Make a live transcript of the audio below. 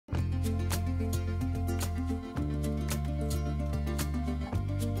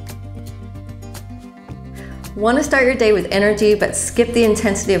Want to start your day with energy but skip the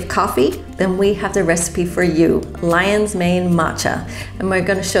intensity of coffee? Then we have the recipe for you, Lion's Mane Matcha, and we're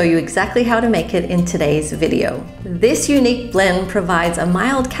going to show you exactly how to make it in today's video. This unique blend provides a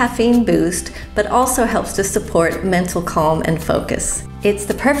mild caffeine boost, but also helps to support mental calm and focus. It's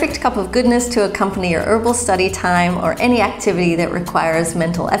the perfect cup of goodness to accompany your herbal study time or any activity that requires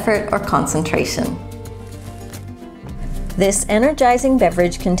mental effort or concentration. This energizing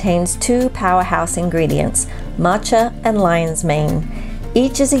beverage contains two powerhouse ingredients, matcha and lion's mane.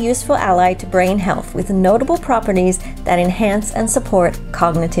 Each is a useful ally to brain health with notable properties that enhance and support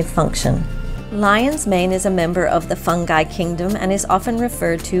cognitive function. Lion's mane is a member of the fungi kingdom and is often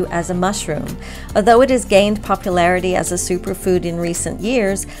referred to as a mushroom. Although it has gained popularity as a superfood in recent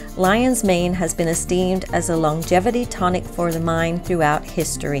years, lion's mane has been esteemed as a longevity tonic for the mind throughout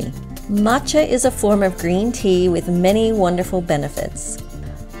history. Matcha is a form of green tea with many wonderful benefits.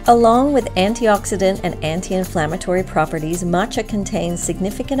 Along with antioxidant and anti-inflammatory properties, matcha contains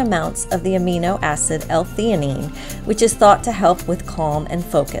significant amounts of the amino acid L-theanine, which is thought to help with calm and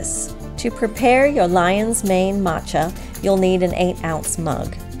focus. To prepare your lion's mane matcha, you'll need an 8-ounce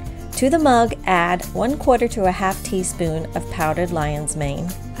mug. To the mug, add 1/4 to a half teaspoon of powdered lion's mane,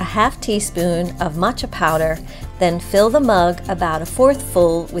 a half teaspoon of matcha powder, then fill the mug about 1/4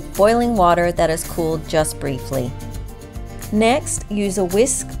 full with boiling water that is cooled just briefly. Next, use a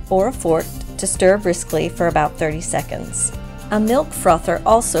whisk or a fork to stir briskly for about 30 seconds. A milk frother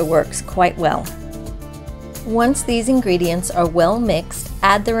also works quite well. Once these ingredients are well mixed,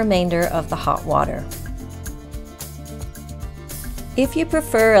 add the remainder of the hot water. If you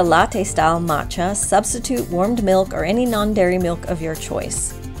prefer a latte-style matcha, substitute warmed milk or any non-dairy milk of your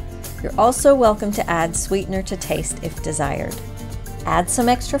choice. You're also welcome to add sweetener to taste if desired. Add some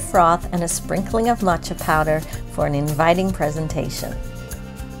extra froth and a sprinkling of matcha powder for an inviting presentation.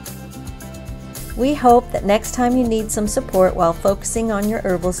 We hope that next time you need some support while focusing on your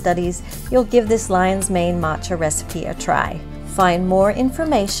herbal studies, you'll give this lion's mane matcha recipe a try. Find more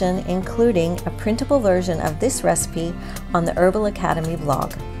information, including a printable version of this recipe, on the Herbal Academy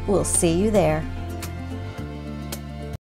blog. We'll see you there.